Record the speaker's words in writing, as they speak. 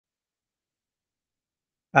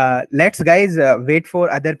Let's guys wait for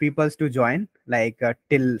other peoples to join like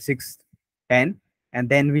till 6:10, and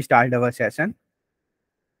then we start our session.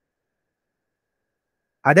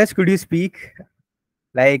 Others, could you speak?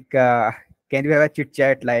 Like, can we have a chit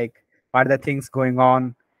chat? Like, what are the things going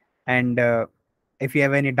on? And if you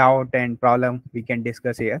have any doubt and problem, we can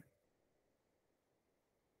discuss here.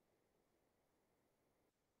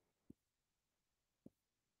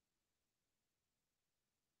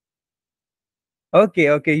 Okay,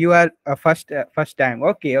 okay. You are first time.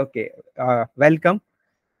 Okay, okay. Welcome.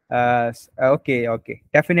 Okay, okay.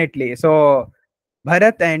 Definitely. So,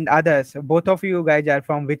 Bharat and others, both of you guys are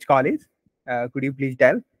from which college? Could you please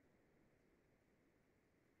tell?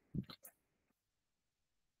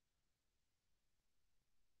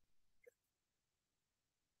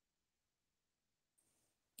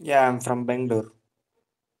 Yeah, I'm from Bangalore,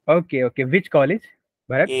 Okay, okay. Which college,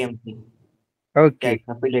 Bharat? AMC. Yeah, Okay, it's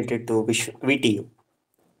affiliated to VTU.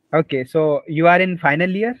 okay. So you are in final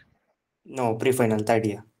year, No, pre-final, third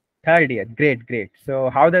year. third year. Great, great. So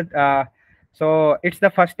how that? So it's the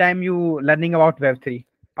first time you learning about Web3,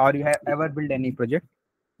 or you have ever built any project?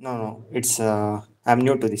 No, no, it's I'm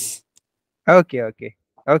new to this. Okay, okay,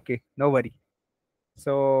 okay. No worry.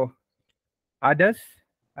 So others,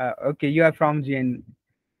 okay, you are from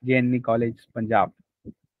GNE College, Punjab.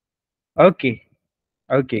 Okay,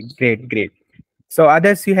 okay, great, great. So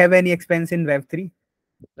others, you have any experience in Web3?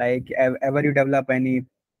 Like ever you develop any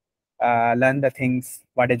learn the things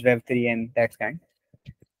what is Web3 and that kind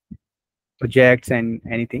projects and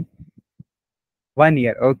anything? 1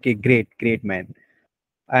 year. Okay, great, great man.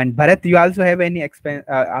 And Bharat, you also have any expense?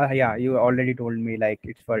 Yeah, you already told me like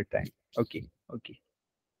it's first time. Okay, okay,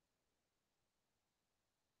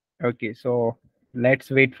 okay. So let's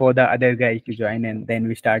wait for the other guys to join and then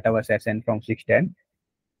we start our session from 6:10.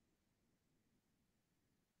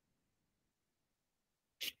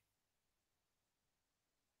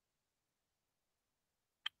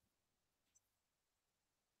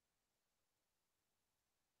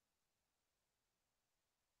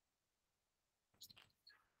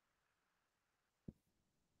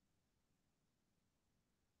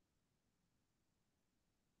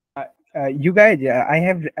 Uh, you guys, I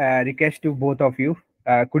have request to both of you.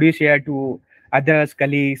 Could you share to others,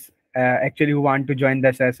 colleagues, actually who want to join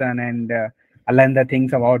the session and learn the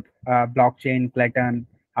things about blockchain, Platon,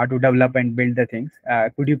 how to develop and build the things?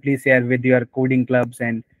 Could you please share with your coding clubs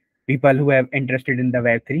and people who have interested in the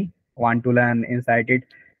Web3, want to learn inside it?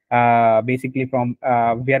 Basically, from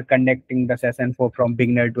we are conducting the session for from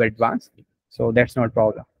beginner to advanced, so that's not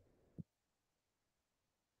problem.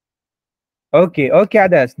 Okay, okay,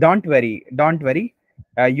 others. Don't worry. Don't worry.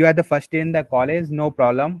 You are the first in the college, no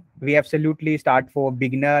problem. We absolutely start for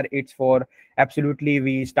beginner. It's for absolutely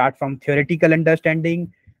we start from theoretical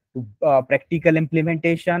understanding to practical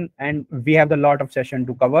implementation, and we have a lot of session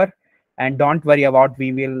to cover. And don't worry about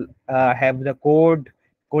we will have the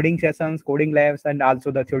coding sessions, coding labs, and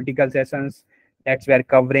also the theoretical sessions that's we are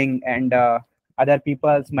covering, and other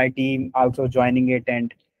people's my team also joining it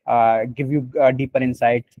and give you deeper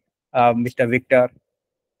insight, Mr. Victor.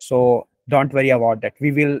 So don't worry about that.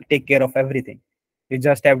 We will take care of everything. You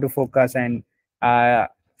just have to focus and uh,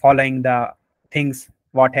 following the things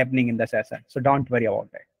what happening in the session. So don't worry about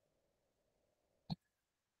that.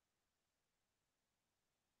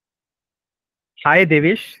 Hi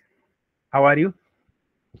Devish, how are you?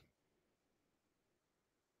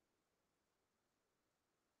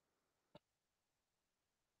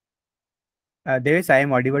 Devish, I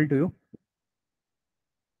am audible to you.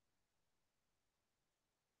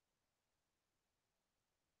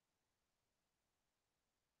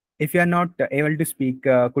 If you are not able to speak,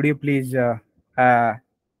 could you please uh,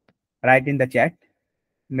 write in the chat?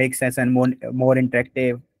 Make session more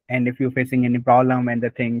interactive. And if you're facing any problem and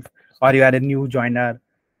the things, or you are a new joiner,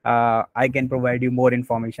 I can provide you more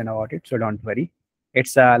information about it. So don't worry.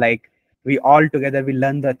 It's like we all together we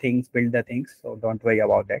learn the things, build the things. So don't worry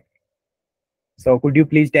about that. So could you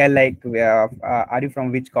please tell like are you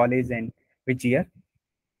from which college and which year?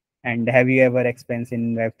 And have you ever experienced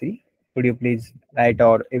in Web3? Could you please write,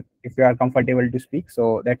 or if you are comfortable to speak,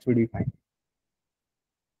 so that would be fine.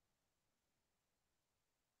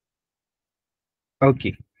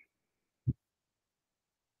 Okay.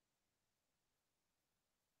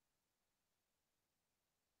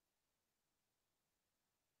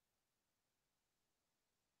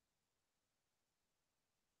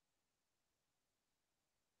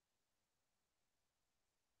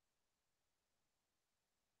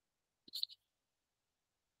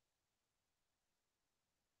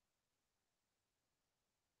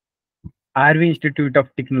 RV Institute of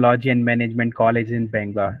Technology and Management College in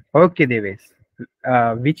Bangalore. Okay, Deves.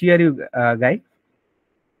 Which year you guy?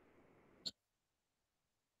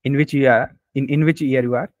 In which year? In which year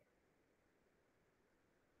you are?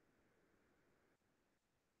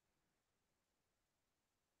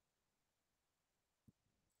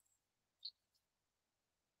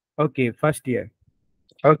 Okay, first year.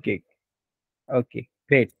 Okay, okay,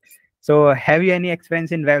 great. So, have you any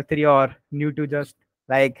experience in Web3 or new to just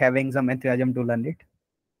like having some enthusiasm to learn it?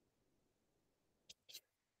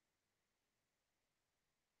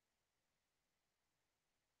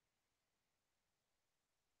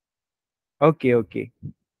 Okay, okay,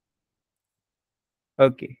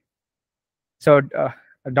 okay. So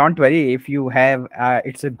don't worry if you have.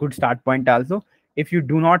 It's a good start point also. If you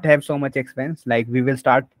do not have so much experience, like we will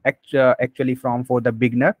start actually from for the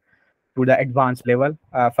beginner to the advanced level.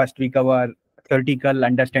 First, we cover theoretical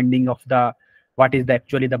understanding of the what is the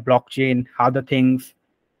actually the blockchain, how the things,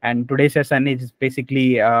 and today's session is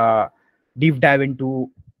basically deep dive into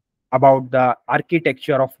about the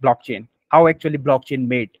architecture of blockchain, how actually blockchain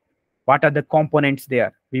made, what are the components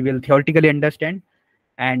there. We will theoretically understand,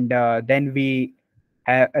 and then we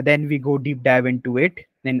go deep dive into it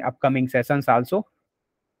in upcoming sessions also.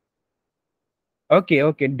 Okay,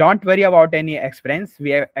 okay. Don't worry about any experience.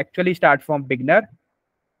 Actually start from beginner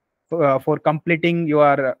for completing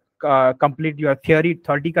your complete your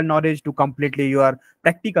theoretical knowledge to completely your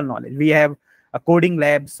practical knowledge. We have coding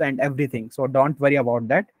labs and everything, so don't worry about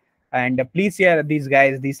that. And please share these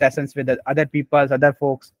guys these sessions with the other people, other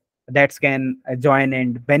folks that can join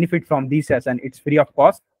and benefit from this session. It's free of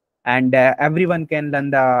cost, and everyone can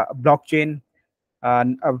learn the blockchain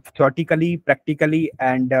theoretically, practically,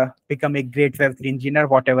 and become a great Web3 engineer,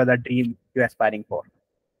 whatever the dream you're aspiring for.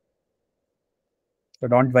 So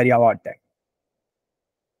don't worry about that.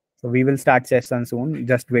 So we will start session soon.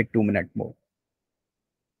 Just wait 2 minutes more.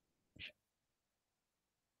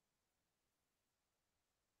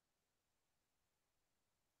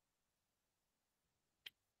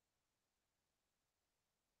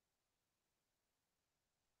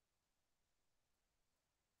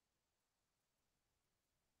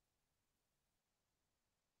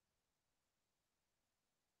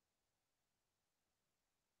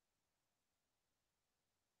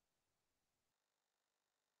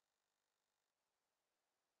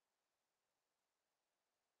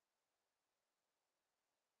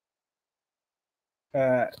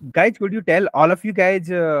 Guys, could you tell all of you guys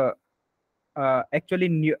actually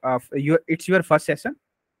new, it's your first session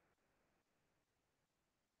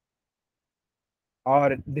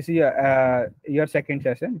or this is your second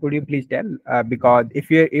session? Could you please tell? Because if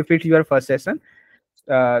it's your first session,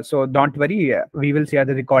 so don't worry. We will share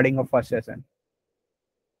the recording of first session.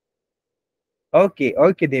 Okay,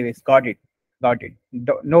 okay, Davis, got it, got it.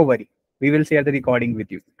 No worry. We will share the recording with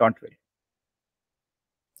you. Don't worry.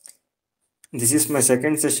 This is my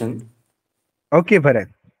second session. Okay, Bharat.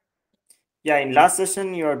 Yeah, in last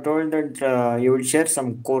session you are told that you will share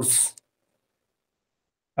some course.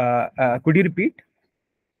 Could you repeat?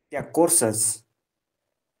 Yeah, courses.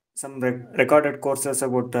 Some recorded courses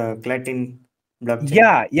about Latin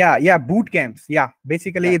blockchain. Yeah, boot camps. Yeah, Yeah,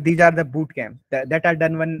 basically these are the boot camps that are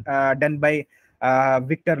done by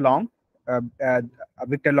Victor Long. uh,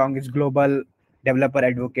 Victor Long is global developer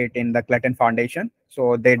advocate in the Clayton Foundation,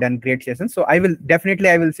 so they done great sessions. So I will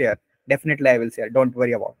share, definitely I will share, don't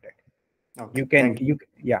worry about that. okay, You can thank you. you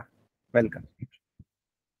Yeah, welcome.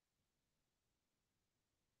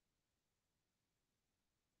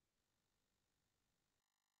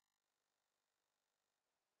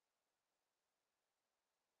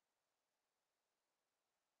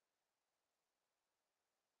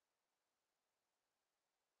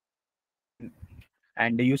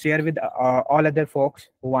 And you share with all other folks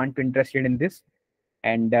who want to interested in this,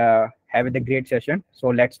 and have a great session. So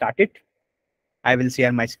let's start it. I will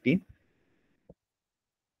share my screen.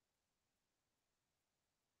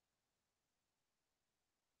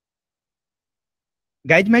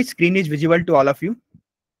 Guys, my screen is visible to all of you.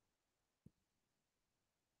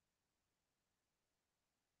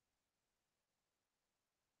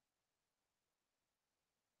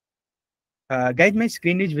 Guys, my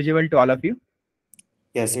screen is visible to all of you.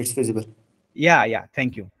 Yes, it's visible. Yeah,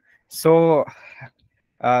 thank you. So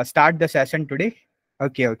start the session today.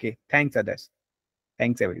 Okay, okay, thanks others,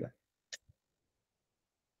 thanks everyone.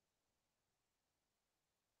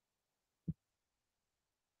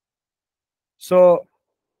 So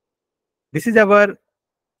this is our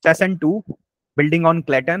session 2, building on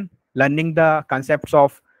Clayton, learning the concepts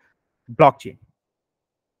of blockchain,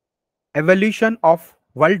 evolution of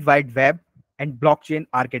world wide web and blockchain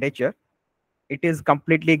architecture. It is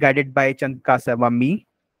completely guided by Chandka Sharma, me,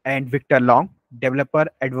 and Victor Long. developer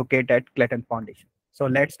advocate at Clayton Foundation. So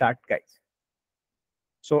let's start, guys.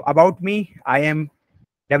 So about me, I am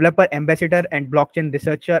developer ambassador and blockchain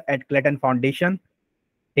researcher at Clayton Foundation.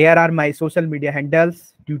 Here are my social media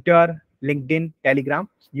handles: Twitter, LinkedIn, Telegram.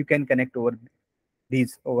 You can connect over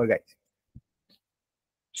these over, guys.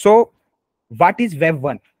 So what is Web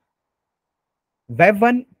 1? Web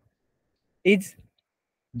 1 is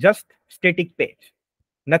just static page,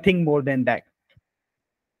 nothing more than that.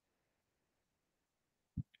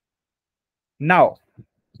 Now,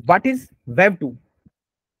 what is Web 2?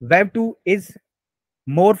 Web 2 is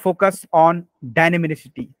more focused on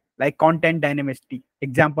dynamicity, like content dynamicity.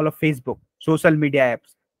 Example of Facebook, social media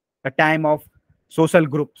apps, the time of social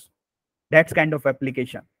groups. That's kind of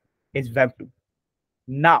application is Web 2.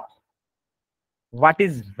 Now, what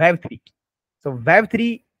is Web 3? So Web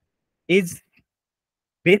 3 is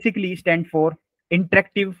basically stand for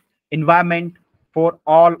interactive environment for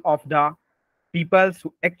all of the peoples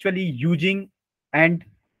who actually using and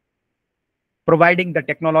providing the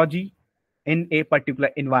technology in a particular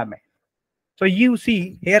environment. So you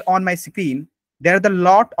see here on my screen, there are a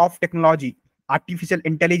lot of technology: artificial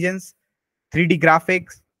intelligence, 3D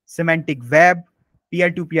graphics, semantic web,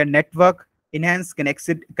 peer-to-peer network, enhanced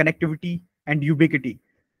connectivity, and ubiquity.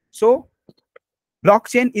 So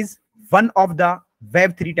blockchain is one of the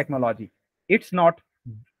Web3 technology. It's not,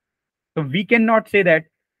 so we cannot say that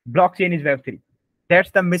blockchain is Web3.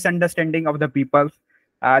 That's the misunderstanding of the people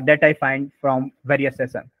that I find from various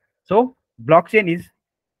sessions. So blockchain is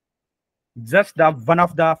just the one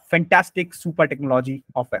of the fantastic super technology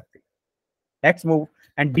of Web3. Let's move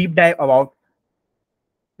and deep dive about.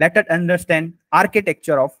 Let us understand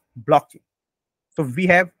architecture of blockchain. So we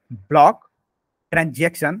have block,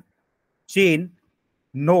 transaction, chain,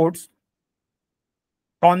 nodes,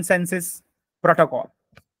 consensus, protocol.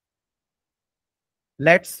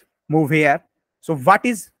 Let's move here. So what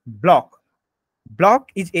is block?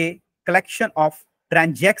 Block is a collection of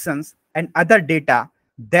transactions and other data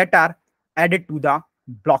that are added to the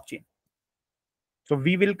blockchain. So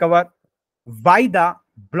we will cover why the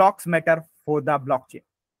blocks matter for the blockchain.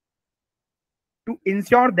 To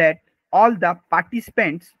ensure that all the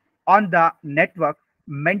participants on the network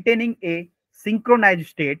maintaining a synchronized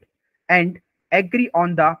state and agree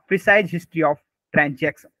on the precise history of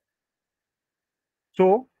transaction.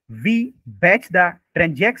 So we batch the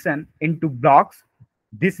transaction into blocks.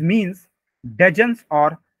 This means dozens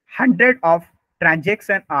or hundreds of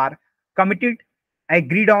transactions are committed,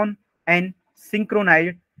 agreed on, and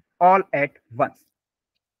synchronized all at once.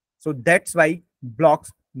 So that's why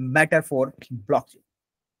blocks matter for blockchain.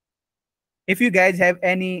 If you guys have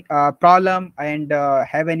any problem and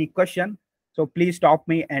have any question, so please stop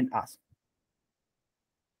me and ask.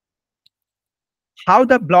 How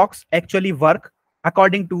the blocks actually work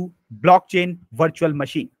according to blockchain virtual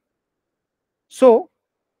machine. So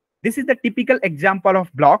this is the typical example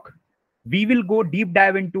of block. We will go deep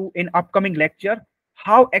dive into in upcoming lecture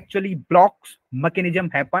how actually blocks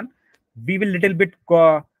mechanism happen. We will little bit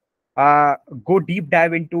go deep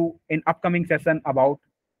dive into in upcoming session about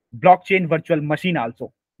blockchain virtual machine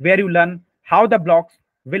also, where you learn how the blocks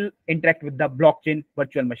will interact with the blockchain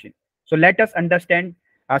virtual machine. So let us understand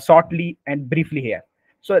shortly and briefly here.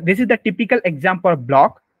 So this is the typical example of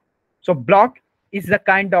block. So block is the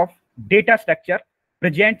kind of data structure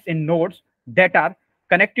present in nodes that are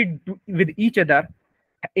connected with each other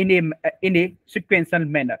in a sequential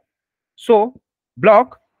manner. So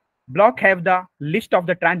block have the list of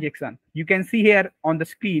the transaction. You can see here on the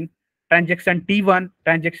screen transaction T1,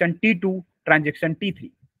 transaction T2, transaction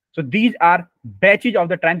T3. So these are batches of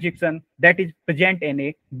the transaction that is present in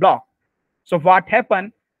a block. So what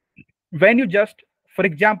happen when you just, for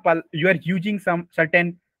example, you are using some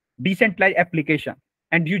certain decentralized application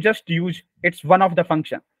and you just use it's one of the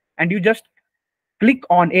function and you just click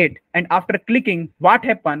on it, and after clicking what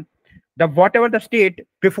happened, the whatever the state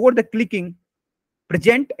before the clicking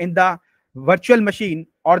present in the virtual machine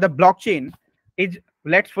or the blockchain is,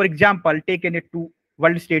 let's for example taken it to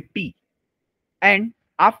world state T, and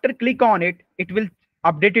after click on it, it will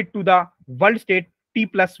update it to the world state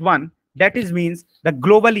T+1. That is means the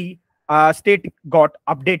globally state got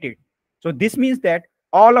updated. So this means that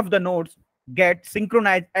all of the nodes get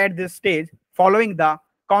synchronized at this stage following the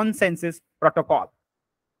consensus protocol.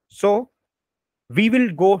 So we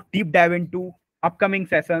will go deep dive into upcoming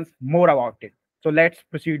sessions more about it. So let's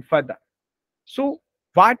proceed further. So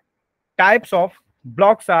what types of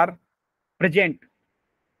blocks are present?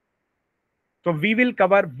 So we will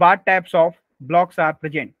cover what types of blocks are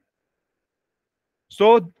present.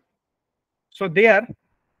 So so there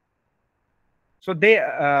so they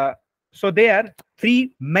so there are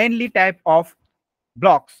three mainly type of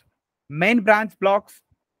blocks: main branch blocks,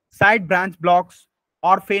 side branch blocks,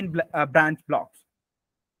 orphan branch blocks.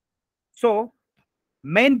 So,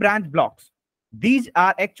 main branch blocks, these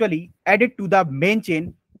are actually added to the main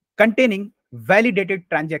chain containing validated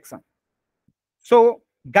transaction. So,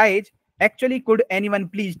 guys, actually, could anyone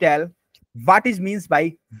please tell what is means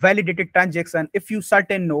by validated transaction if you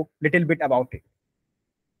certain know little bit about it?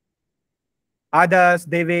 Others,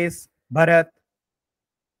 Deves, Bharat,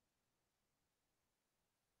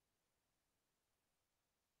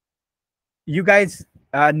 you guys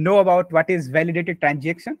know about what is validated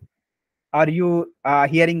transaction? Are you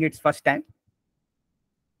hearing it first time?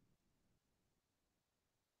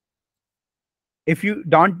 If you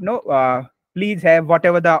don't know, please have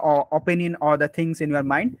whatever the opinion or the things in your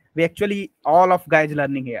mind. We actually all of guys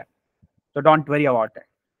learning here, so don't worry about it.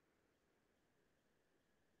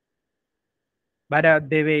 Bharat,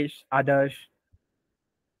 Devesh, others.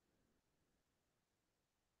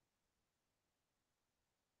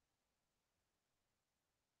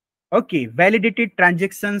 Okay, validated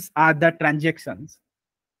transactions are the transactions.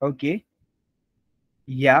 Okay,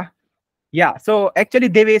 yeah, yeah. So actually,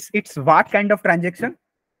 Devesh, it's what kind of transaction?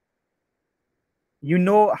 You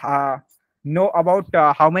know about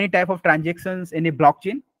how many type of transactions in a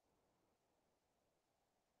blockchain?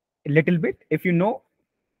 A little bit, if you know,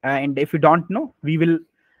 and if you don't know, we will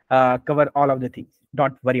cover all of the things.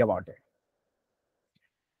 Don't worry about it.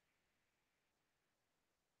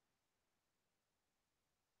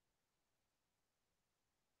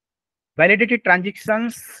 Validated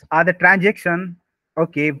transactions are the transaction.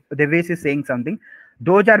 Okay, the way is saying something.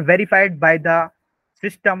 Those are verified by the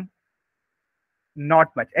system.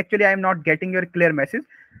 Not much. Actually, I am not getting your clear message.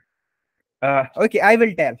 Okay, I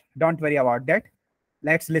will tell. Don't worry about that.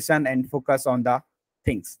 Let's listen and focus on the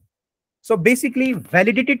things. So basically,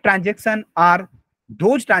 validated transactions are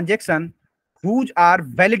those transactions whose are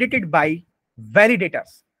validated by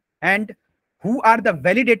validators. And who are the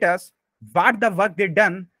validators, what the work they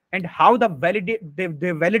done, and how they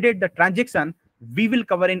validate the transaction, we will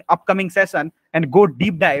cover in upcoming session and go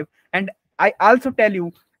deep dive. And I also tell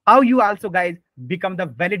you how you also guys become the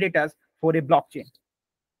validators for a blockchain.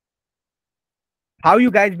 How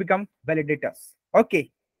you guys become validators.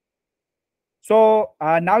 Okay. So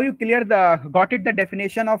now you clear the got it the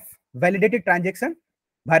definition of validated transaction.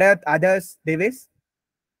 Bharat, others, Deves,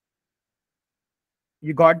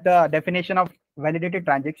 you got the definition of validated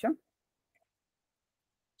transaction.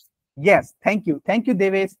 Yes, thank you,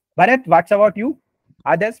 Deves. Bharat, what's about you?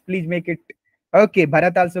 Others, please make it. Okay,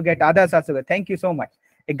 Bharat also get, others also get. Thank you so much,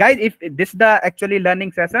 guys. If this the actually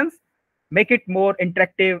learning sessions, make it more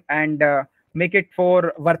interactive and make it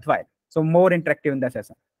for worthwhile. So more interactive in the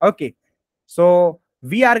session. Okay, so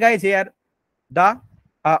we are guys here the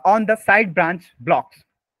on the side branch blocks.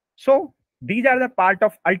 So these are the part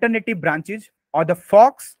of alternative branches or the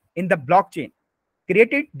forks in the blockchain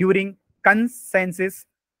created during consensus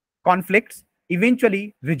conflicts,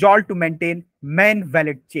 eventually resolved to maintain main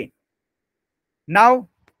valid chain. Now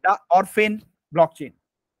the orphan blockchain.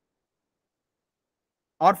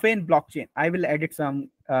 Orphan blockchain. I will edit some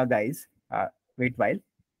guys. Wait while.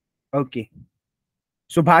 Okay.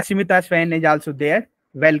 Subhashimita Sven is also there.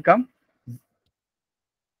 Welcome.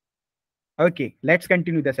 Okay, let's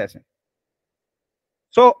continue the session.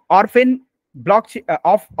 So orphan blocks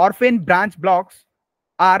of orphan branch blocks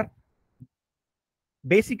are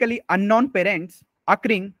basically unknown parents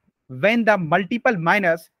occurring when the multiple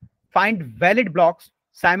miners find valid blocks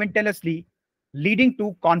simultaneously, leading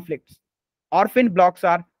to conflicts. Orphan blocks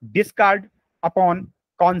are discarded upon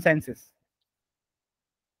consensus.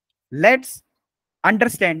 Let's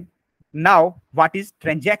understand now what is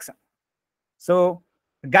transaction. So,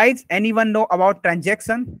 guys, anyone know about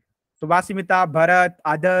transaction? Subhasimita, Bharat,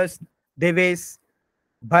 others, Deves,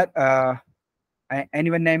 but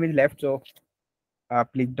anyone name is left, so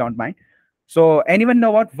please don't mind. So, anyone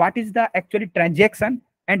know what is the actually transaction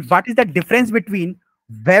and what is the difference between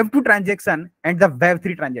Web2 transaction and the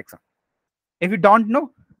Web3 transaction? If you don't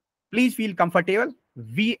know, please feel comfortable.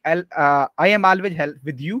 I am always help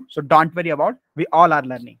with you, so don't worry about. We all are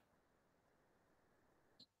learning.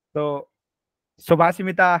 So,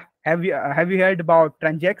 Subhasimita, have you heard about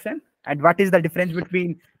transaction and what is the difference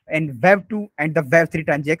between in Web2 and the Web3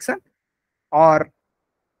 transaction? Or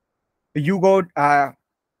you go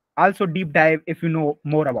also deep dive if you know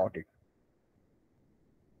more about it.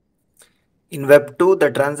 In Web 2,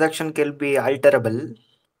 the transaction can be alterable.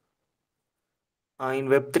 In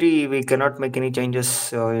Web 3, we cannot make any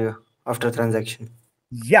changes after transaction.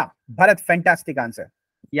 Yeah, Bharat, fantastic answer.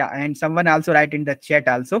 Yeah, and someone also write in the chat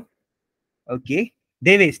also. Okay.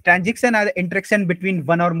 Devis, transaction are the interaction between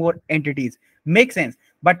one or more entities. Makes sense.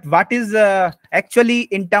 But what is actually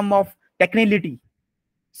in term of technicality?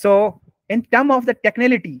 So in term of the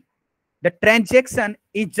technicality, the transaction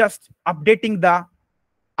is just updating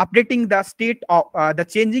the state of the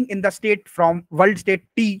changing in the state from world state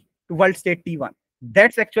T to world state T1.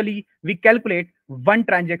 That's actually we calculate one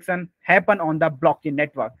transaction happen on the blockchain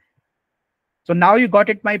network. So now you got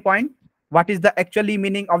it my point. What is the actually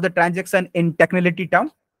meaning of the transaction in technicality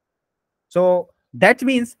term? So that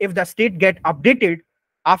means if the state get updated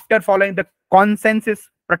after following the consensus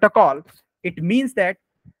protocol, it means that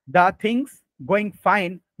the things going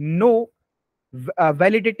fine, no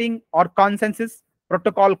validating or consensus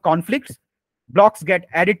protocol conflicts, blocks get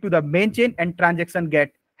added to the main chain and transaction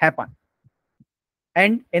get happen.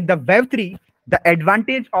 And in the Web3, the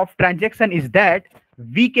advantage of transaction is that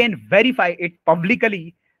we can verify it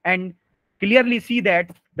publicly and clearly see that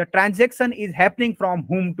the transaction is happening from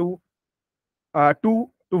whom to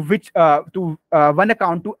which to one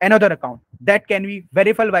account to another account. That can be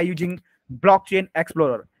verified by using blockchain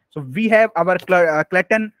explorer. So we have our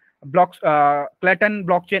Clayton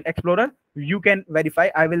blockchain explorer. You can verify.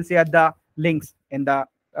 I will share the links in the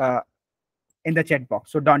chat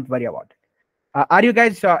box, so don't worry about it. Are you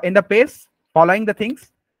guys in the pace following the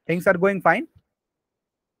things? Things are going fine.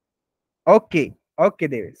 Okay, okay,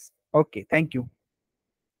 Davis. Okay, thank you.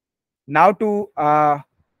 Now to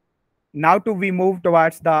we move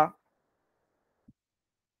towards the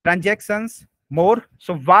transactions more.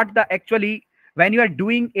 So what the actually when you are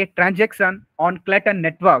doing a transaction on Clayton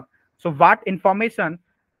network, so what information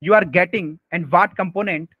you are getting and what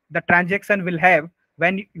component the transaction will have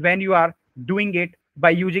when you are doing it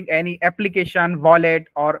by using any application, wallet,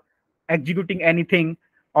 or executing anything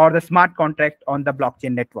or the smart contract on the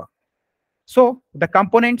blockchain network. So the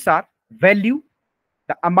components are value,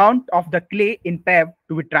 the amount of the clay in PEV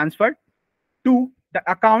to be transferred, to the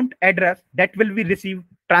account address that will be received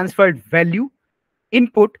transferred value,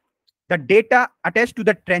 input, the data attached to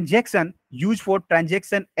the transaction used for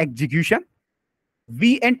transaction execution,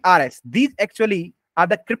 V and RS. These actually are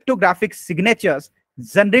the cryptographic signatures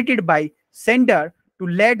generated by sender to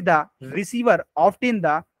let the receiver obtain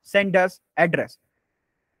the sender's address.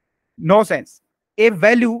 No sense. A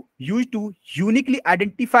value used to uniquely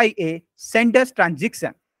identify a sender's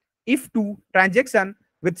transaction. If two transactions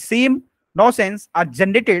with same nonsense are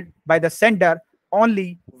generated by the sender,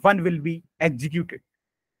 only one will be executed.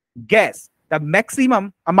 Gas, the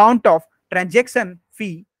maximum amount of transaction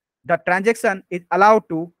fee the transaction is allowed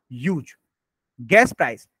to use. Gas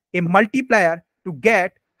price, a multiplier to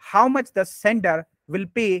get how much the sender will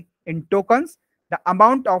pay in tokens. The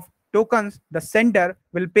amount of tokens the sender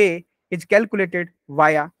will pay is calculated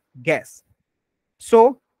via gas.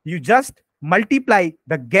 So you just multiply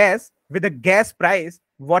the gas with the gas price,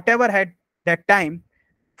 whatever had that time.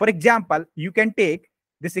 For example, you can take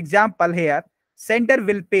this example here. Sender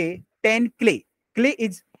will pay 10 clay. Clay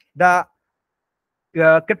is the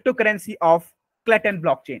cryptocurrency of Clayton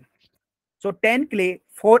blockchain. So 10 clay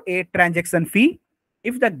for a transaction fee.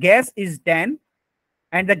 If the gas is 10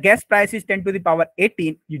 and the gas price is 10 to the power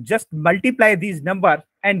 18, you just multiply these numbers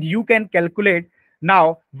and you can calculate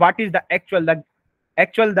now what is the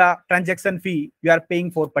actual the transaction fee you are paying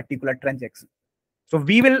for particular transaction. So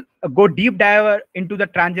we will go deep dive into the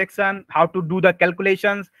transaction, how to do the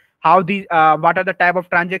calculations, how the what are the type of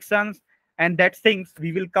transactions, and that things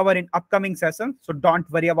we will cover in upcoming sessions. So don't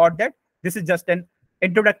worry about that. This is just an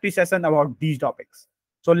introductory session about these topics.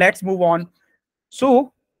 So let's move on.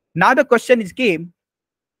 So now the question is came,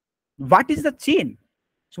 what is the chain?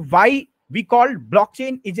 So why we call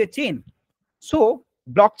blockchain is a chain? So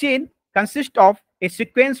blockchain consists of a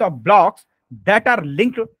sequence of blocks that are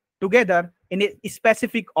linked together in a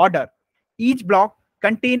specific order. Each block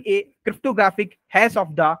contains a cryptographic hash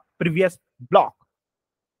of the previous block.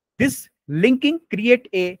 This linking creates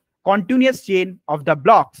a continuous chain of the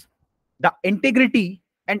blocks. The integrity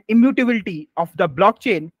and immutability of the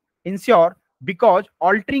blockchain ensure because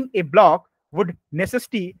altering a block would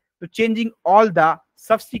necessitate to changing all the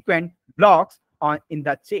subsequent blocks in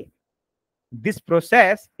the chain. This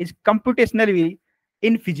process is computationally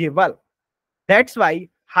infeasible. That's why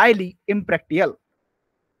highly impractical,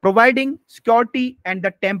 providing security and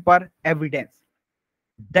the tamper evidence.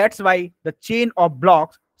 That's why the chain of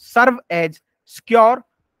blocks serve as secure,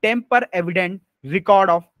 tamper evident record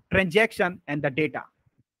of transaction and the data.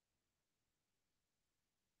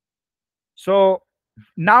 So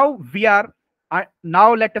now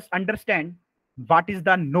now let us understand what is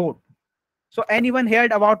the node. So anyone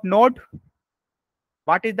heard about node?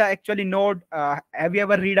 What is the actually node? Have you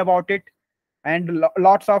ever read about it? and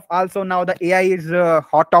lots of also now the AI is a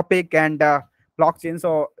hot topic and blockchain.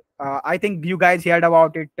 So I think you guys heard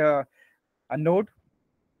about it. A node.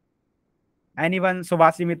 Anyone?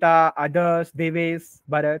 Suvasimita, others, Deves,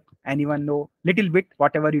 Bharat. Anyone know? Little bit,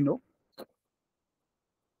 whatever you know.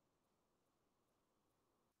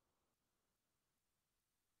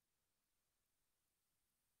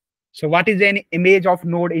 So what is an image of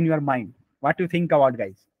node in your mind? What do you think about,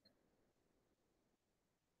 guys?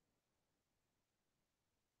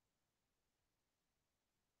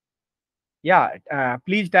 Yeah,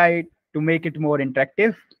 please try to make it more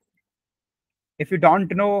interactive. If you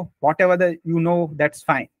don't know, whatever the you know, that's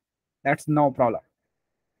fine. That's no problem.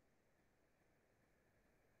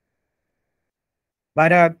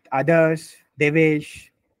 Bharat, others, Devesh,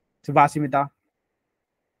 Subhasimita.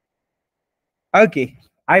 Okay,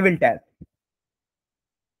 I will tell.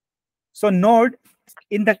 So node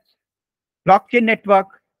in the blockchain network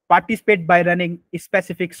participate by running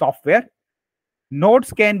specific software.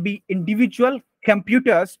 Nodes can be individual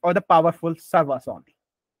computers or the powerful servers only.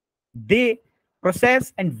 They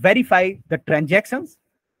process and verify the transactions,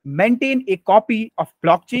 maintain a copy of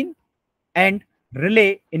blockchain, and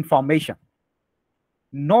relay information.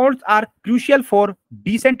 Nodes are crucial for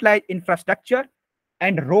decentralized infrastructure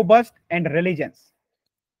and robust and religions.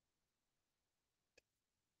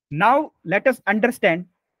 Now let us understand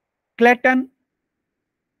Clayton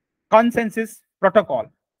consensus protocol.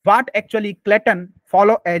 What actually Clayton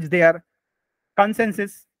follow as their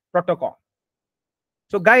consensus protocol.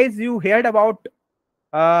 So guys, you heard about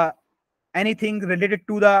uh, anything related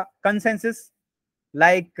to the consensus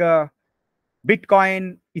like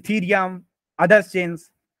Bitcoin, Ethereum, other chains?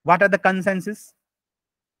 What are the consensus?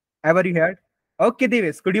 Ever you heard? Okay,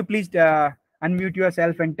 Davis, could you please unmute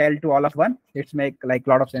yourself and tell to all of one? It's make like a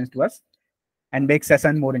lot of sense to us and make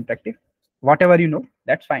session more interactive. Whatever you know,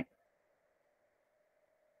 that's fine.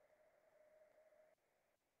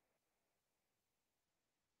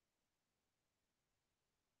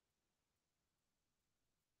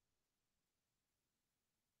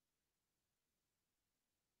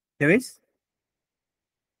 Davis,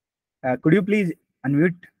 could you please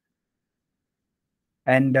unmute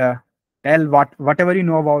and tell whatever you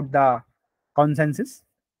know about the consensus,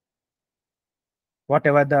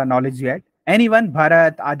 whatever the knowledge you had. Anyone,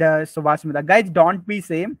 Bharat, others, Subhasmita, guys, don't be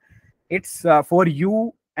same. It's for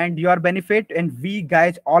you and your benefit, and we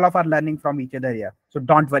guys all of are learning from each other here. So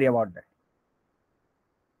don't worry about that.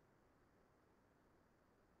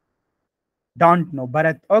 Don't know,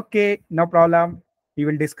 Bharat. Okay, no problem. We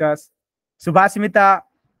will discuss. Subhasmita,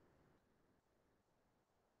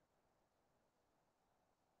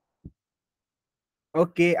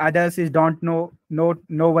 okay. Others is don't know. No,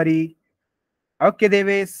 no worry. Okay,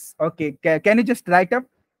 Deves. Okay, can you just write up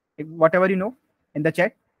whatever you know in the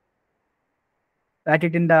chat? Write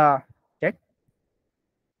it in the chat.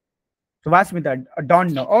 Subhasmita,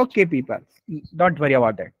 don't know. Okay, people, don't worry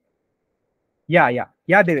about that. Yeah,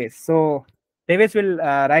 Deves. So Deves will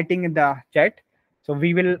writing in the chat. So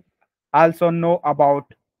we will also know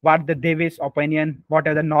about what the Deves opinion, what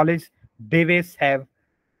are the knowledge Deves have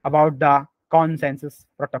about the consensus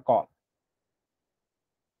protocol.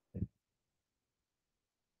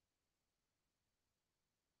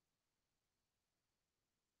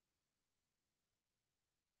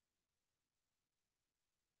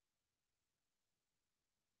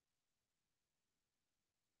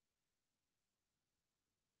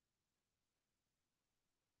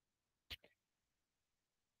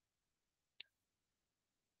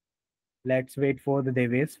 Let's wait for the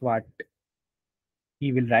Deves what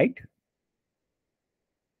he will write,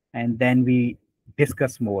 and then we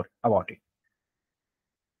discuss more about it.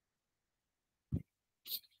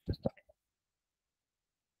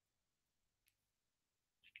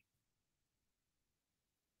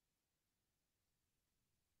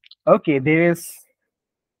 Okay, Deves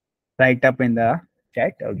write up in the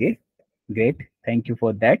chat. Okay, great. Thank you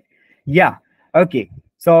for that. Yeah. Okay.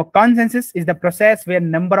 So consensus is the process where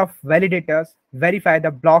number of validators verify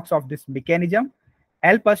the blocks of this mechanism,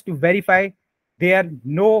 help us to verify there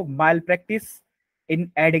no malpractice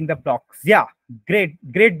in adding the blocks. Yeah, great,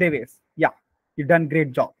 Deves. Yeah, you've done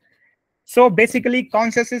great job. So basically,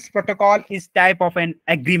 consensus protocol is type of an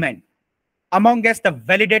agreement among us the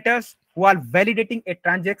validators who are validating a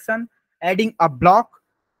transaction, adding a block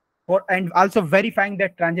for and also verifying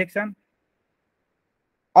that transaction.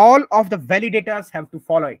 All of the validators have to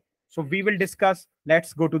follow it. So we will discuss.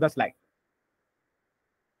 Let's go to the slide.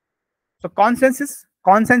 So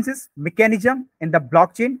consensus mechanism in the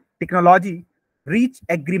blockchain technology reach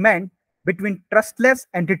agreement between trustless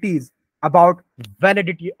entities about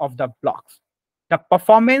validity of the blocks. The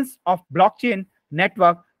performance of blockchain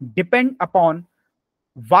network depend upon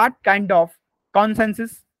what kind of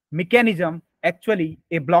consensus mechanism actually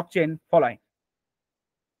a blockchain following.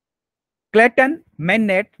 Clayton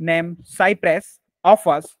mainnet named Cypress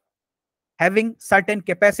offers having certain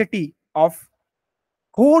capacity of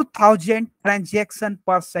 4,000 transaction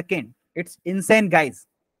per second. It's insane, guys.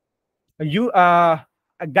 You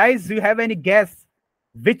guys, do you have any guess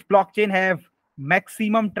which blockchain have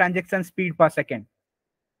maximum transaction speed per second?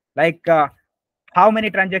 Like how many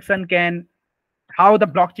transaction can, how the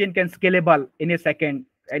blockchain can scalable in a second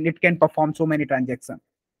and it can perform so many transactions?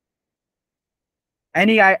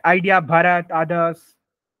 Any idea, Bharat, others,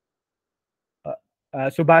 uh,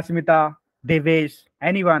 Subhasmita, Devesh,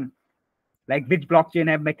 anyone? Like which blockchain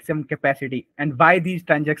have maximum capacity and why these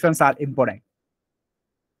transactions are important?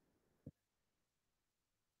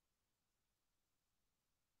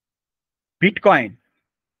 Bitcoin.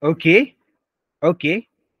 Okay. Okay.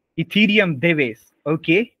 Ethereum, Devesh.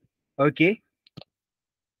 Okay. Okay.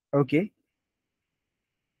 Okay.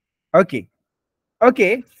 Okay.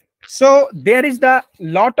 Okay. So there is the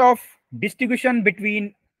lot of distribution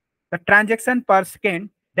between the transaction per second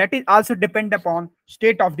that is also depend upon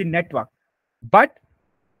state of the network. But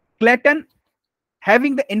Clayton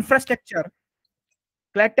having the infrastructure,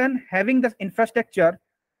 Clayton having the infrastructure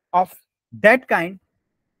of that kind,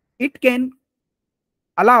 it can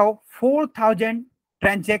allow 4,000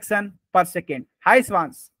 transaction per second. High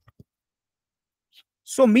Swans.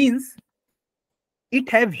 So means it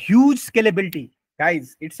have huge scalability,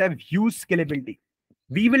 guys. It's have huge scalability.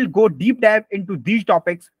 We will go deep dive into these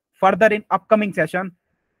topics further in upcoming session.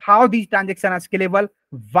 How these transactions are scalable,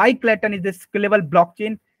 why Clayton is the scalable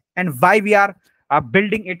blockchain, and why we are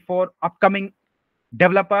building it for upcoming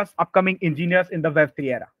developers, upcoming engineers in the Web3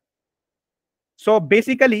 era. So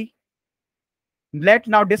basically, let's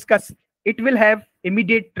now discuss. It will have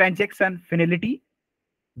immediate transaction finality,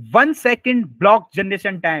 1 second block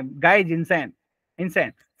generation time, guys. Insane.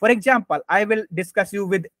 For example, I will discuss you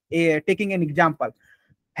with taking an example.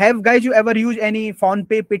 Have guys you ever used any phone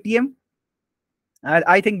pay, Paytm?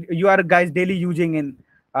 I think you are guys daily using in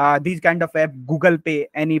these kind of app, Google Pay,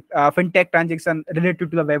 any fintech transaction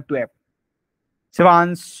related to the web to app.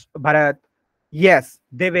 Swans, Bharat. Yes,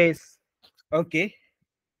 Deves. Okay.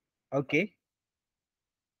 Okay.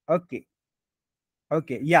 Okay.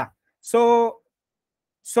 Okay. Yeah. So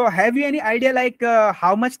have you any idea like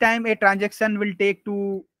how much time a transaction will take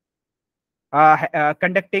to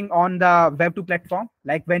conducting on the Web2 platform?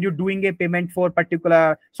 Like when you're doing a payment for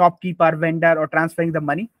particular shopkeeper, vendor, or transferring the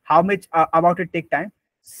money, how much about it take time?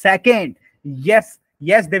 Second. Yes.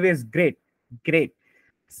 Yes, there is great. Great.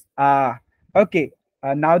 Uh, okay.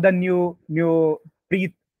 Now the new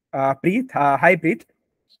Preet. Preet. Hi, Preet.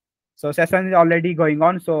 So session is already going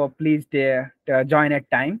on. So please join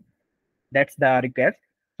at time. That's the request.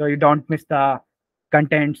 So you don't miss the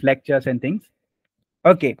contents, lectures, and things.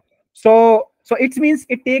 Okay. So it means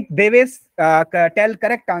it take Deves told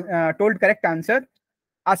correct answer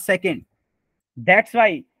a second. That's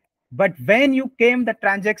why. But when you came, the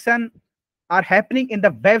transaction are happening in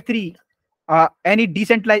the Web3, any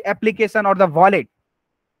decentralized application or the wallet,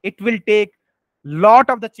 it will take lot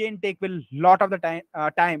of the chain take will lot of the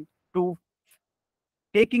time to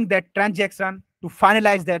taking that transaction to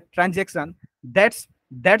finalize that transaction. That's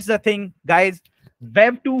the thing, guys.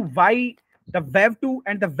 Web 2, why the Web 2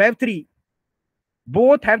 and the Web 3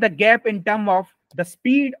 both have the gap in terms of the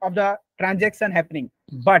speed of the transaction happening.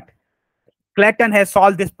 But Clayton has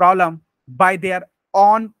solved this problem by their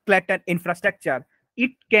own Clayton infrastructure.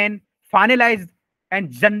 It can finalize and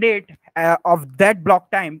generate of that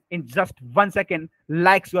block time in just 1 second,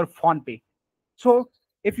 like your phone pay. So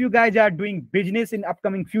if you guys are doing business in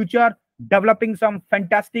upcoming future, developing some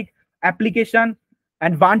fantastic application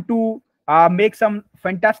and want to make some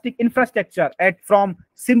fantastic infrastructure at from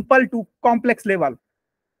simple to complex level,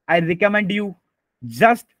 I recommend you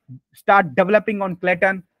just start developing on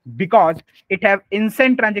Clayton because it have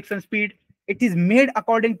insane transaction speed. It is made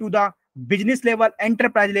according to the business level,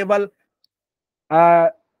 uh,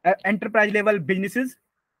 enterprise level businesses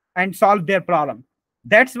and solve their problem.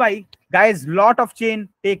 That's why, guys, lot of chain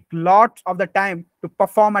take lots of the time to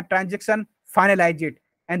perform a transaction, finalize it,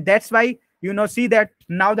 and that's why see that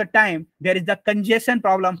now the time there is the congestion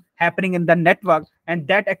problem happening in the network, and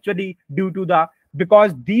that actually due to the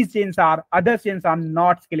because these chains are other chains are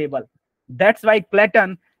not scalable. That's why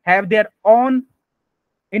Clayton have their own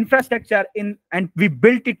infrastructure in and we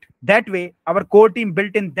built it that way, our core team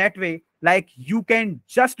built in that way, like you can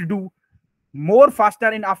just do more faster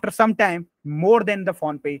and after some time more than the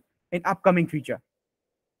phone pay in upcoming future.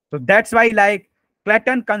 So that's why like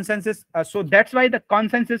Clayton consensus. So that's why the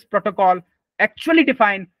consensus protocol actually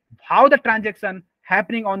define how the transaction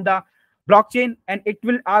happening on the blockchain, and it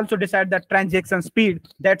will also decide the transaction speed.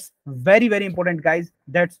 That's very very important, guys.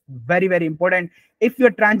 That's very very important. If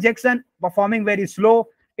your transaction performing very slow,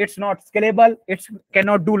 it's not scalable. It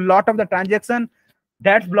cannot do lot of the transaction.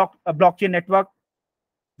 That's a blockchain network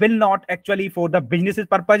will not actually for the businesses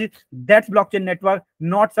purpose. That's blockchain network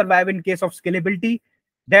not survive in case of scalability.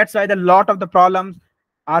 That's why the lot of the problems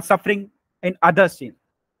are suffering in other chains.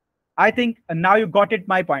 I think now you got it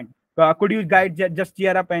my point. Could you guys just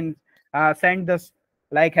cheer up and send this,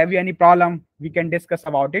 like, have you any problem, we can discuss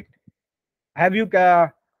about it. Have you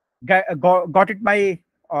got it my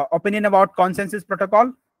opinion about consensus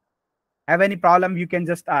protocol? Have any problem, you can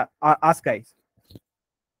just ask, guys.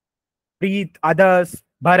 Preet, others,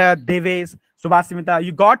 Bharat, Deves, Subhasimita,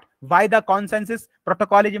 you got why the consensus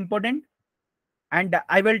protocol is important? And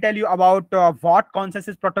I will tell you about what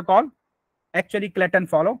consensus protocol actually Clayton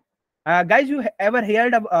follow. Guys, you ever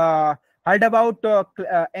heard about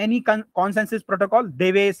any consensus protocol?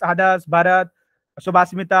 Deves, others, Bharat,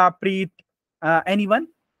 Subhasimita, Preet, anyone?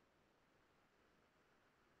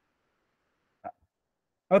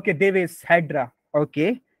 Okay, Deves, Hydra.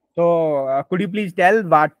 Okay. So could you please tell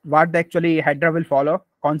what actually Hydra will follow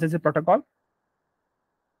consensus protocol?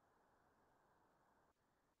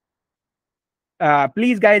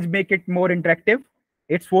 Please guys make it more interactive.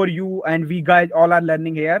 It's for you and we guys all are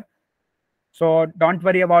learning here, so don't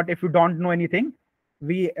worry about if you don't know anything.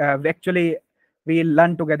 We actually we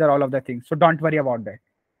learn together all of the things, so don't worry about that.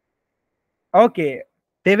 Okay,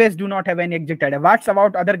 Deves do not have any exact idea. What's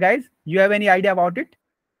about other guys, you have any idea about it?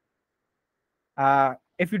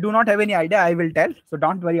 If you do not have any idea, I will tell, so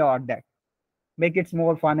don't worry about that. Make it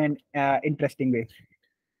more fun and interesting way.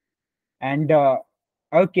 And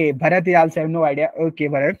okay, Bharat is also have no idea. Okay,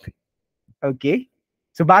 Bharat. Okay.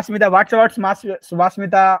 Subhasmita, what's about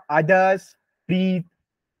Subhasmita, others, Preet?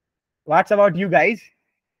 What's about you guys?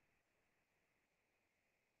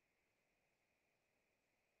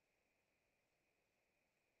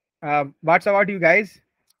 What's about you guys?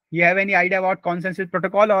 You have any idea about consensus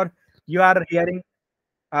protocol, or you are hearing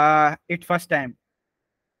it first time?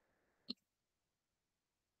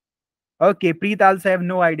 Okay, Preet also have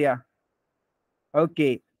no idea.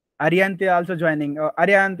 Okay, Aryant is also joining.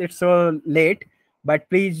 Aryant, it's so late, but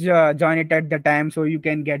please join it at the time so you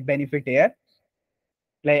can get benefit here.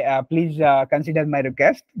 Please consider my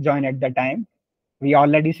request. Join at the time. We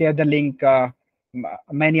already shared the link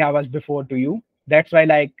many hours before to you. That's why,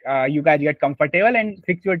 like, you guys get comfortable and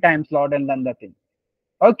fix your time slot and learn the thing.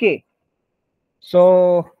 Okay,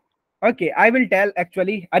 so okay, I will tell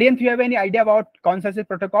actually. Aryan, do you have any idea about consensus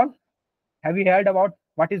protocol? Have you heard about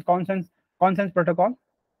what is consensus protocol?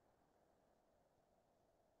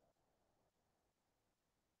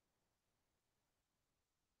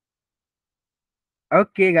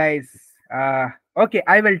 Okay, guys. Okay,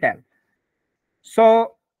 I will tell.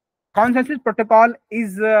 So consensus protocol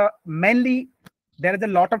is mainly, there is a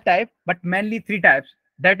lot of type, but mainly three types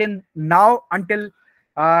that in now until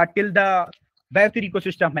till the Web3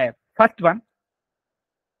 ecosystem have. First one,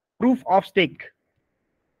 proof of stake,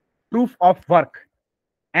 proof of work,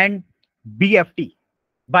 and BFT,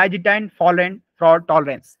 Byzantine fault fraud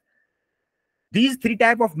tolerance. These three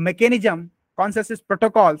type of mechanism, consensus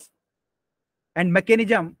protocols and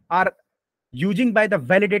mechanism are using by the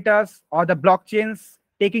validators or the blockchains,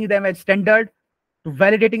 taking them as standard to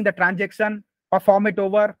validating the transaction, perform it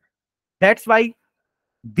over. That's why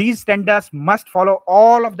these standards must follow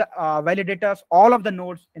all of the validators, all of the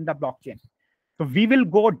nodes in the blockchain. So we will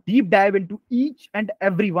go deep dive into each and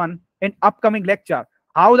every one in upcoming lecture.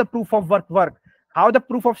 How the proof of work, how the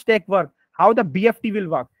proof of stake work, how the BFT will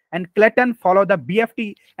work, and Clayton follow the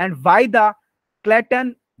BFT, and why the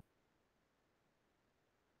Clayton.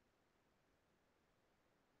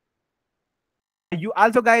 You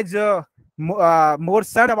also guys more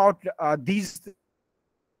search about these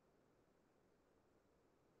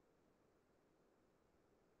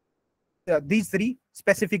three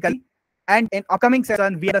specifically. And in upcoming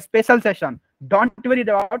session, we have a special session. Don't worry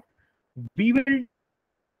about. We will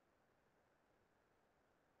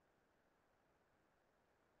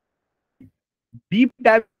deep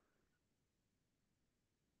dive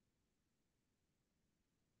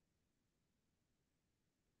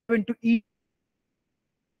into each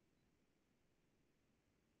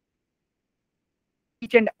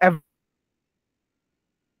and every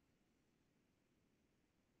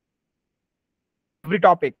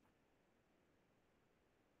topic.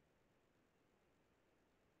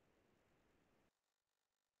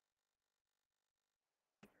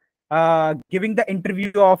 Giving the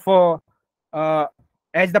interview of uh,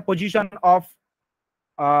 as the position of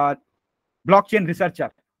uh, blockchain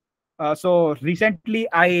researcher. So recently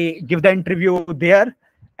I give the interview there,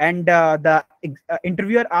 and the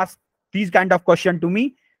interviewer asked these kind of question to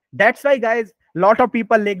me. That's why, guys, lot of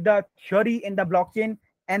people like the theory in the blockchain,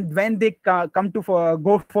 and when they come to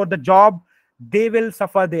go for the job, they will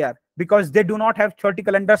suffer there because they do not have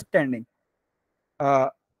theoretical understanding. uh,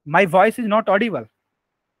 my voice is not audible.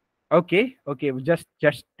 Okay, okay, just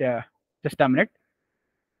a minute.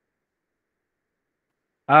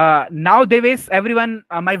 Now, Deves, everyone,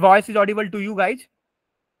 my voice is audible to you guys.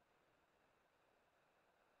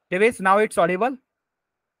 Deves, now it's audible.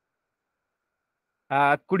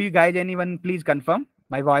 Could you guys, anyone, please confirm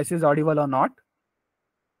my voice is audible or not?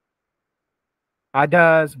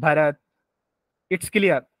 Others, Bharat, it's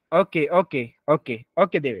clear. Okay, okay, okay,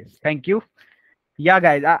 okay, Deves. Thank you. Yeah,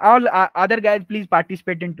 guys, all other guys, please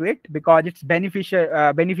participate into it because it's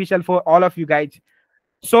beneficial for all of you guys.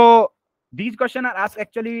 So these questions are asked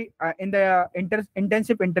actually in the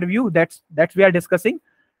intensive interview that's we are discussing.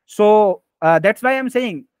 So that's why I'm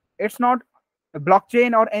saying it's not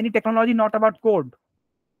blockchain or any technology, not about code,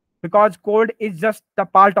 because code is just the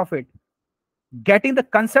part of it. Getting the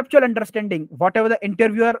conceptual understanding whatever the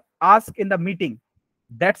interviewer asks in the meeting,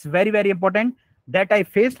 that's very very important. That I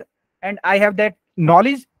faced, and I have that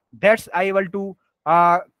knowledge. That's I able to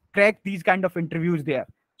crack these kind of interviews there.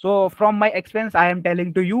 So from my experience, I am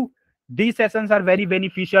telling to you, these sessions are very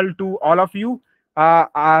beneficial to all of you.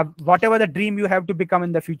 Whatever the dream you have to become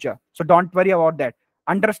in the future, so don't worry about that.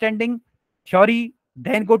 Understanding theory,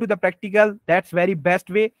 then go to the practical. That's very best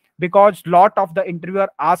way, because lot of the interviewer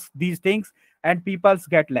asks these things and people's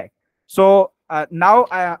get lag. So now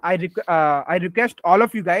I request all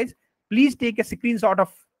of you guys, please take a screenshot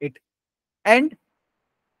of it and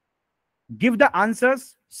give the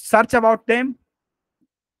answers, search about them.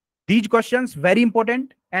 These questions very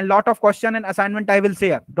important, and lot of question and assignment I will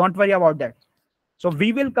share. Don't worry about that. So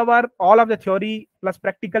we will cover all of the theory plus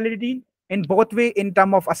practicality in both way, in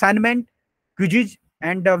term of assignment, quizzes,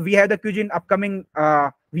 and we have the quiz in upcoming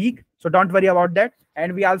week. So don't worry about that.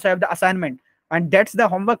 And we also have the assignment, and that's the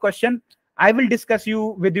homework question. I will discuss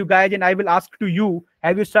you with you guys, and I will ask to you: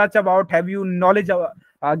 have you searched about? Have you knowledge?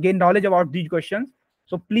 Gain knowledge about these questions?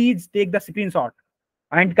 So please take the screenshot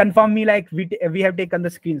and confirm me like we have taken the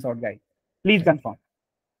screenshot, guys. Please confirm.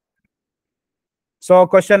 So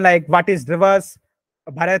question like, what is reverse?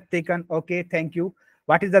 Bharat taken. Okay, thank you.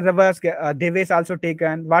 What is the reverse? Devesh also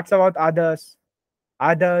taken. What's about others?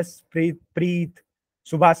 Others, Preet,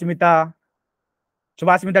 Subhasmita.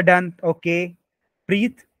 Subhasmita done. Okay.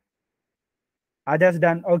 Preet. Others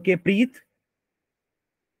done. Okay. Preet.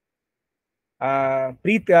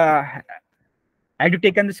 Preet, had you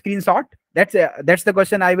taken the screenshot? That's the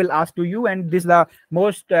question I will ask to you, and this is the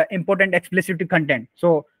most important explicit content.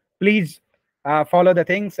 So please follow the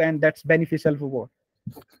things, and that's beneficial for both.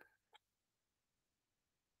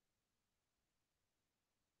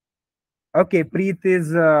 Okay, Preet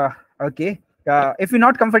is okay. If you're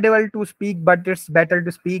not comfortable to speak, but it's better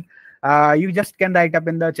to speak, you just can write up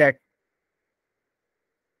in the chat.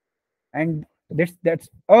 And that's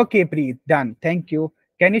okay, Preet. Done. Thank you.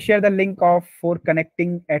 Can you share the link of for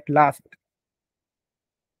connecting at last?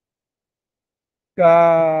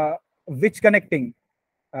 Uh, which connecting?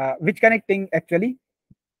 Which connecting actually?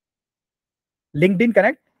 LinkedIn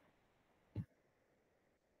Connect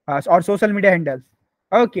or social media handles?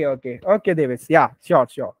 Okay, okay, okay, Davis. Yeah, sure,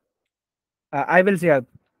 sure. I will share.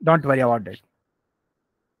 Don't worry about it.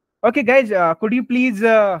 Okay, guys, could you please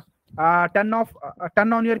turn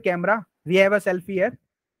on your camera? We have a selfie here.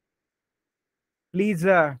 Please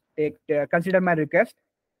take consider my request.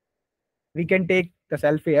 We can take the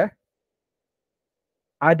selfie here.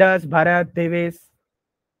 Others, Bharat, Deves,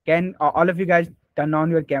 can all of you guys turn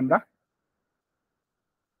on your camera?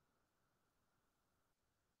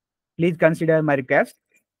 Please consider my request.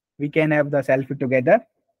 We can have the selfie together,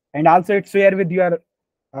 and also it's share with your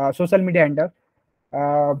social media handle.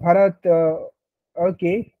 Bharat,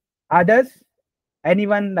 okay. Others,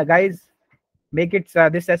 anyone, guys, make it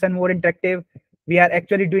this session more interactive. We are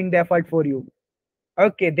actually doing the effort for you.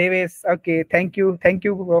 Okay, Deves. Okay, thank you,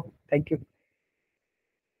 bro. Thank you.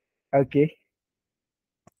 Okay,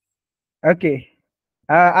 okay.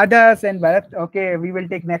 Others and Bharat. Okay, we will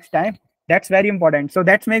take next time. That's very important. So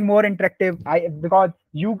that's make more interactive. I because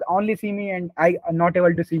you only see me and I am not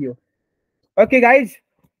able to see you. Okay, guys.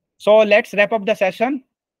 So let's wrap up the session.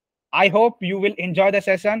 I hope you will enjoy the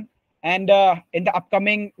session, and in the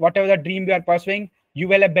upcoming whatever the dream you are pursuing, you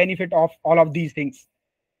will have benefit of all of these things.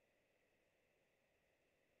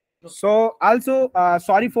 So also,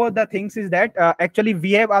 sorry for the things is that actually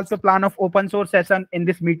we have also plan of open source session in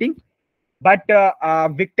this meeting, but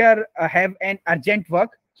Victor have an urgent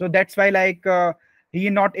work, so that's why he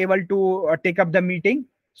not able to take up the meeting.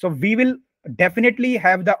 So we will definitely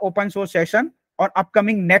have the open source session on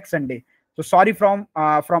upcoming next Sunday. So sorry from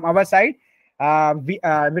our side.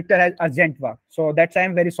 Victor has urgent work, so that's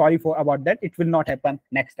I'm very sorry for about that. It will not happen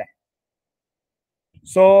next time.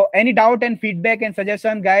 So, any doubt and feedback and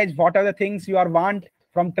suggestion, guys? What are the things you are want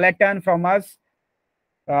from Clayton, from us?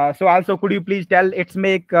 So, also, could you please tell? It's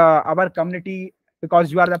make our community,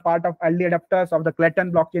 because you are the part of early adopters of the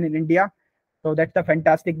Clayton blockchain in India. So that's the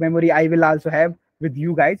fantastic memory I will also have with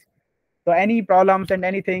you guys. So, any problems and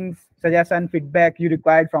anything, suggestion, feedback you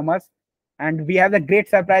required from us, and we have a great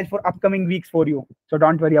surprise for upcoming weeks for you. So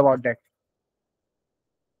don't worry about that.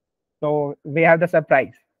 So we have the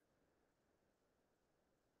surprise.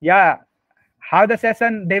 Yeah, how the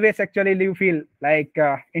session, Devesh, actually you feel like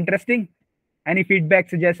interesting? Any feedback,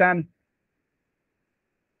 suggestion?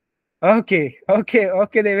 Okay,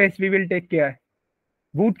 Devesh, we will take care.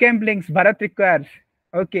 Bootcamp links, Bharat requires.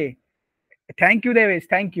 Okay, thank you, Devesh.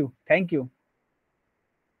 Thank you.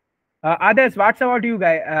 Others, what's about you,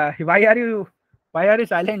 guy? Why are you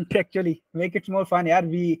silent? Actually, make it more fun. Yeah,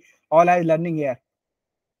 we all are learning here.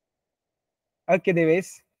 Okay,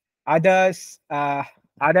 Devesh. Others,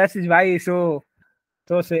 others is why so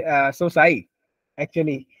shy.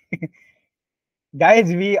 Actually,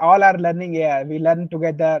 guys, we all are learning here. We learn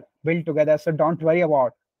together, build together. So don't worry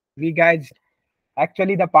about. We guys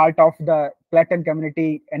actually the part of the Platin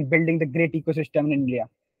community and building the great ecosystem in India.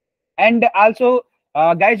 And also,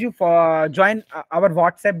 guys, you join our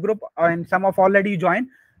WhatsApp group, and some of already joined.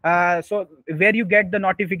 So where you get the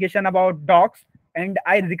notification about docs, and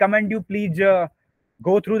I recommend you please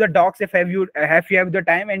go through the docs if you have the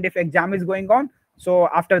time, and if exam is going on. So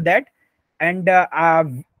after that, and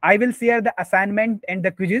I will share the assignment and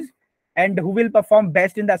the quizzes, and who will perform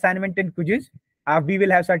best in the assignment and quizzes. We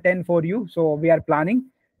will have certain for you. So we are planning.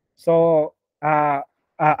 So I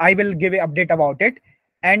will give an update about it,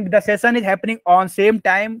 and the session is happening on same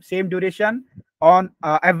time, same duration, on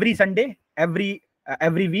every Sunday, every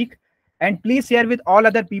week. And please share with all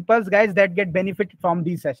other peoples, guys, that get benefit from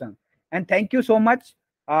these sessions. And thank you so much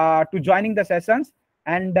to joining the sessions,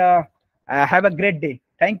 and have a great day.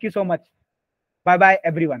 Thank you so much. Bye bye,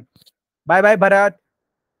 everyone. Bye bye, Bharat,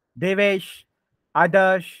 Devesh,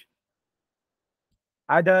 Adarsh,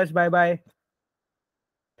 bye bye.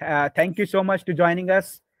 Thank you so much to joining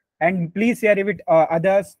us, and please share it with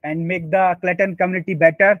others and make the Clayton community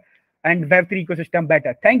better and Web3 ecosystem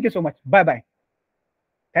better. Thank you so much. Bye bye.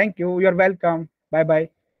 Thank you. You're welcome. Bye bye.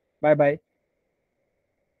 Bye bye.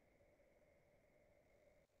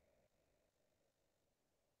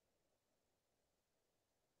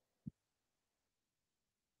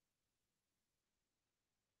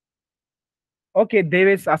 Okay, Dave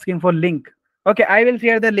is asking for link. Okay, I will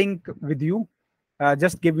share the link with you.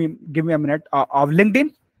 Just give me a minute. Of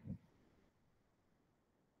LinkedIn.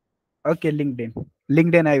 Okay, LinkedIn.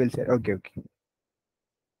 LinkedIn, I will share. Okay.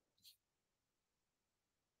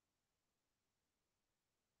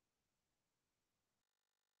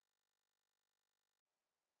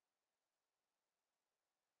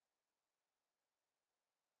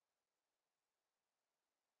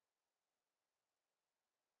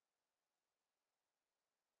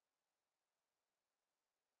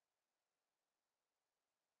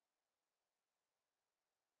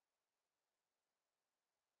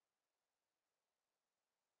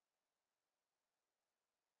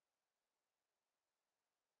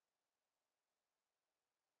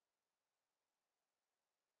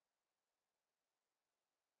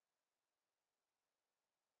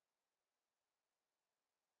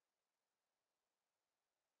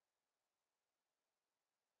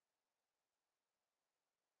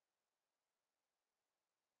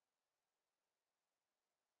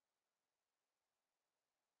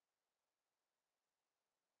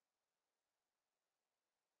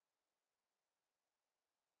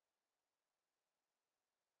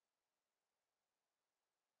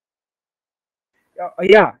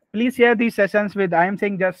 Yeah, please share these sessions with. I am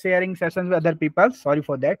saying just sharing sessions with other people. Sorry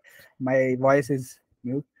for that. My voice is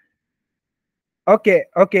mute. Okay.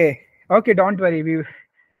 Don't worry.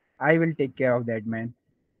 I will take care of that, man.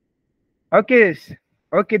 Okay.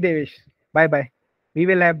 Okay, Devish. Bye bye. We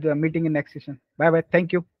will have the meeting in next session. Bye bye.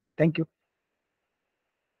 Thank you. Thank you.